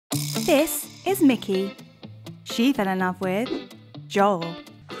This is Mickey. She fell in love with Joel.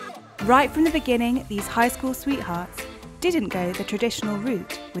 Right from the beginning, these high school sweethearts didn't go the traditional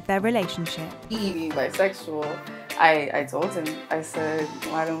route with their relationship. He being bisexual, I told him, I said,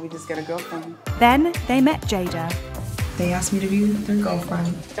 why don't we just get a girlfriend? Then they met Jaida. They asked me to be their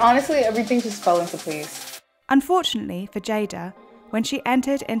girlfriend. Honestly, everything just fell into place. Unfortunately for Jaida, when she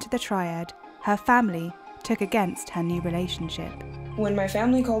entered into the triad, her family took against her new relationship. When my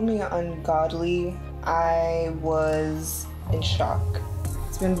family called me ungodly, I was in shock.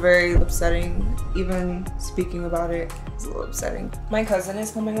 It's been very upsetting. Even speaking about it is a little upsetting. My cousin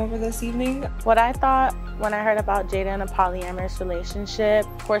is coming over this evening. What I thought when I heard about Jaida in a polyamorous relationship,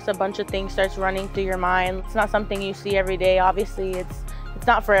 of course a bunch of things starts running through your mind. It's not something you see every day. Obviously, it's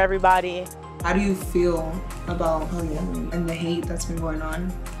not for everybody. How do you feel about polyamory and the hate that's been going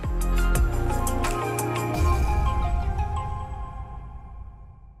on?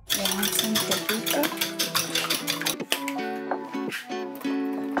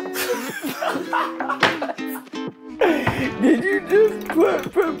 Did you just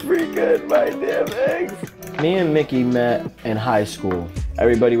put paprika in my damn eggs? Me and Mickey met in high school.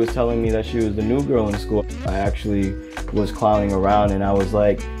 Everybody was telling me that she was the new girl in school. I actually was clowning around and I was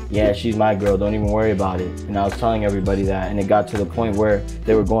like, yeah, she's my girl, don't even worry about it. And I was telling everybody that, and it got to the point where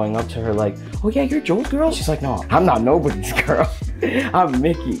they were going up to her like, oh yeah, you're Joel's girl? She's like, no, I'm not nobody's girl. I'm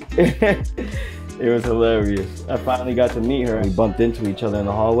Mickey. It was hilarious. I finally got to meet her. We bumped into each other in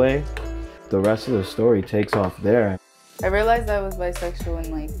the hallway. The rest of the story takes off there. I realized I was bisexual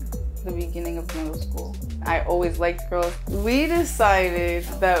in the beginning of middle school. I always liked girls. We decided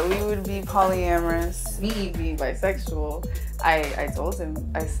that we would be polyamorous. Me being bisexual, I told him,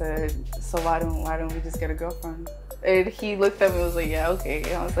 I said, so why don't we just get a girlfriend? And he looked at me and was like, yeah, okay.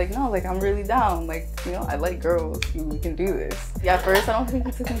 And I was like, no, I'm really down. I like girls, we can do this. Yeah, at first I don't think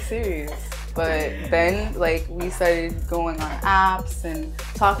he took me serious. But then, we started going on apps and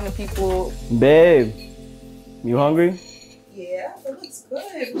talking to people. Babe, you hungry? Yeah, that looks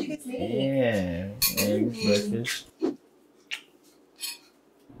good. What you guys need? Yeah, eggs, breakfast.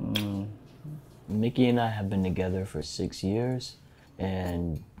 Mickey and I have been together for 6 years,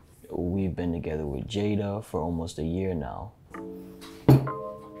 and we've been together with Jaida for almost a year now.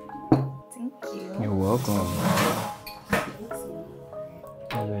 Thank you. You're welcome. You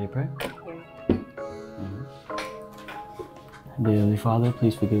guys ready to pray? Dear Heavenly Father,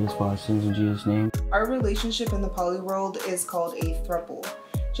 please forgive us for our sins in Jesus' name. Our relationship in the poly world is called a throuple.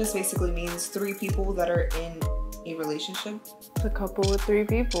 Just basically means 3 people that are in a relationship. A couple with 3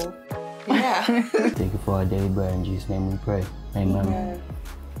 people. Yeah. Thank you for our daily bread. In Jesus' name we pray. Amen. Yeah.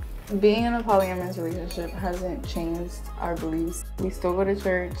 Being in a polyamorous relationship hasn't changed our beliefs. We still go to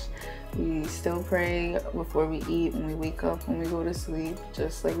church. We still pray before we eat, when we wake up, when we go to sleep,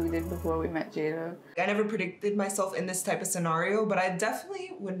 just like we did before we met Jaida. I never predicted myself in this type of scenario, but I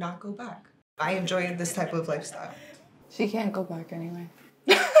definitely would not go back. I enjoy this type of lifestyle. She can't go back anyway.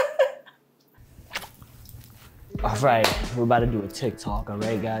 All right, we're about to do a TikTok, all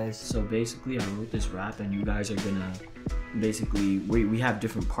right, guys? So basically, I wrote this rap, and you guys are gonna basically, we have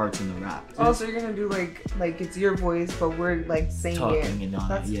different parts in the rap. Oh, so you're gonna do like it's your voice, but we're saying talking it. And all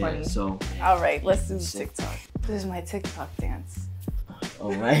That's that. Yeah, funny. so. All right, let's do TikTok. This is my TikTok dance.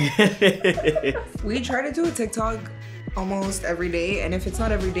 Oh my. We try to do a TikTok almost every day, and if it's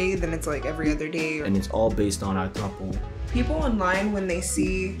not every day, then it's every other day. And it's all based on our throuple. People online, when they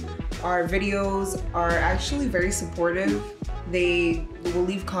see our videos, are actually very supportive. They will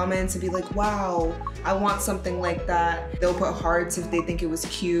leave comments and be like, wow, I want something like that. They'll put hearts if they think it was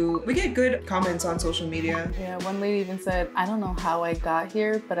cute. We get good comments on social media. Yeah, one lady even said, I don't know how I got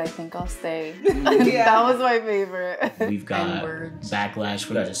here, but I think I'll stay. Yeah. That was my favorite. We've got backlash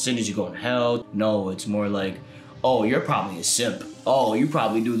for that. As soon as you go in hell. No, it's more like, oh, you're probably a simp. Oh, you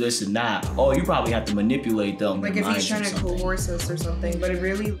probably do this and that. Oh, you probably have to manipulate them. Like if he's trying to coerce us or something, but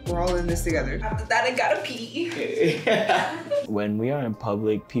really, we're all in this together. After that, I gotta pee. When we are in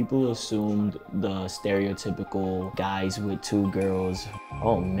public, people assumed the stereotypical guys with 2 girls.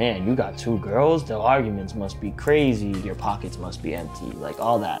 Oh man, you got 2 girls? The arguments must be crazy. Your pockets must be empty.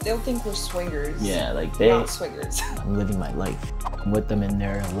 All that. They'll think we're swingers. Yeah, they not swingers. I'm living my life. I'm with them in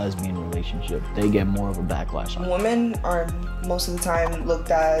their lesbian relationship. They get more of a backlash. Women are most of the time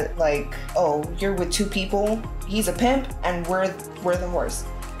looked at oh, you're with 2 people, he's a pimp, and we're the horse.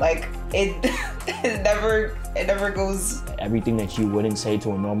 It never goes. Everything that you wouldn't say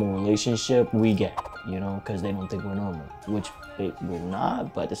to a normal relationship, we get, because they don't think we're normal, which we're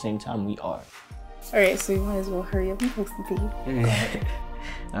not, but at the same time, we are. All right, so you might as well hurry up and post the video.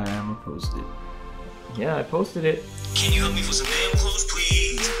 All right, I'm gonna post it. Yeah, I posted it. Can you help me for some damn clothes,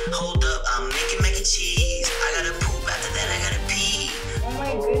 please? Hold up.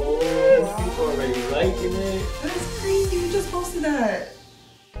 liking it. That's crazy. You just posted that.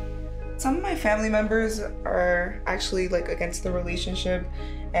 Some of my family members are actually like against the relationship,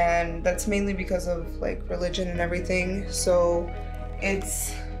 and that's mainly because of like religion and everything. So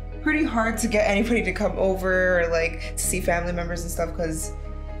it's pretty hard to get anybody to come over or like to see family members and stuff because,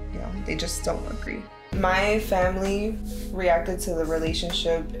 you know, they just don't agree. My family reacted to the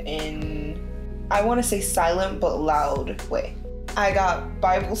relationship in, I want to say silent but loud way. I got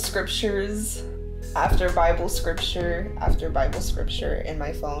Bible scriptures after Bible scripture after Bible scripture in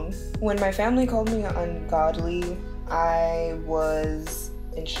my phone. When my family called me ungodly, I was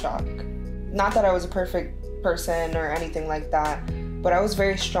in shock. Not that I was a perfect person or anything like that, but I was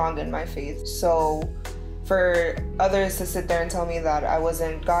very strong in my faith. So for others to sit there and tell me that I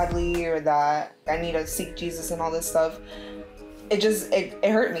wasn't godly or that I need to seek Jesus and all this stuff, it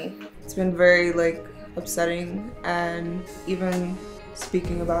hurt me. It's been very like upsetting, and even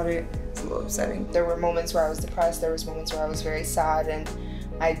speaking about it, it's a little upsetting. There were moments where I was depressed, there was moments where I was very sad, and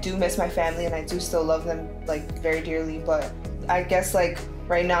I do miss my family and I do still love them like very dearly, but I guess like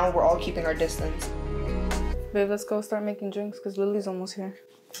right now we're all keeping our distance. Babe, let's go start making drinks because Lily's almost here.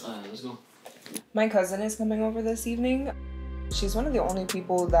 Let's go. My cousin is coming over this evening. She's one of the only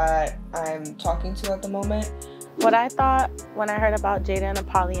people that I'm talking to at the moment. What I thought when I heard about Jaida in a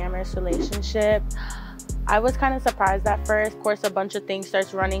polyamorous relationship, I was kind of surprised at first. Of course, a bunch of things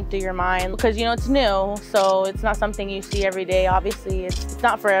starts running through your mind because, you know, it's new, so it's not something you see every day. Obviously, it's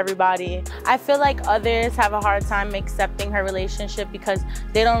not for everybody. I feel like others have a hard time accepting her relationship because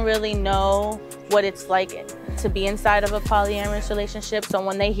they don't really know what it's like to be inside of a polyamorous relationship. So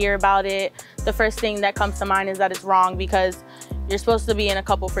when they hear about it, the first thing that comes to mind is that it's wrong because you're supposed to be in a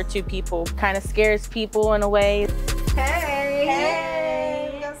couple for two people. Kind of scares people in a way. Hey!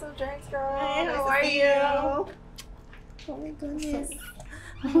 Hey! We got some drinks, girl. Hey, Nice how to are see you? Oh my goodness.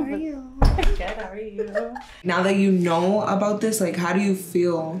 How are you? Good, how are you? Now that you know about this, like, how do you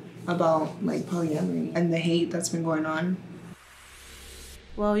feel about like polyamory and the hate that's been going on?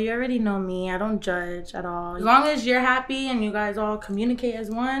 Well, you already know me. I don't judge at all. As long as you're happy and you guys all communicate as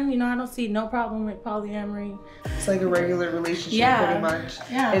one, you know, I don't see no problem with polyamory. It's like a regular relationship, Yeah. pretty much.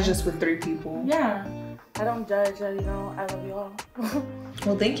 Yeah. It's just with 3 people. Yeah. I don't judge, you know, I love you all.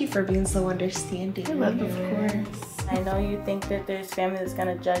 Well, thank you for being so understanding. I love you, of course. I know you think that there's family that's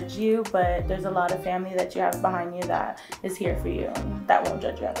gonna judge you, but there's a lot of family that you have behind you that is here for you and that won't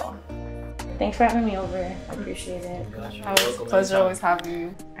judge you at all. Thanks for having me over. I appreciate it. It was a pleasure always having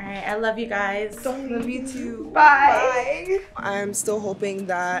you. All right, I love you guys. Love you too. Bye. Bye. I'm still hoping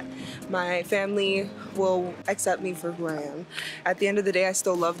that my family will accept me for who I am. At the end of the day, I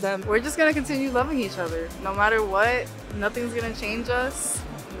still love them. We're just gonna continue loving each other. No matter what, nothing's gonna change us.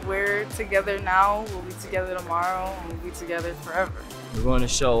 We're together now, we'll be together tomorrow, and we'll be together forever. We're going to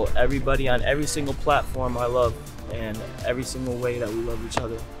show everybody on every single platform our love and every single way that we love each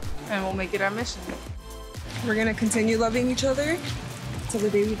other. And we'll make it our mission. We're gonna continue loving each other till the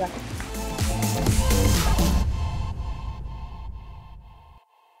day we die.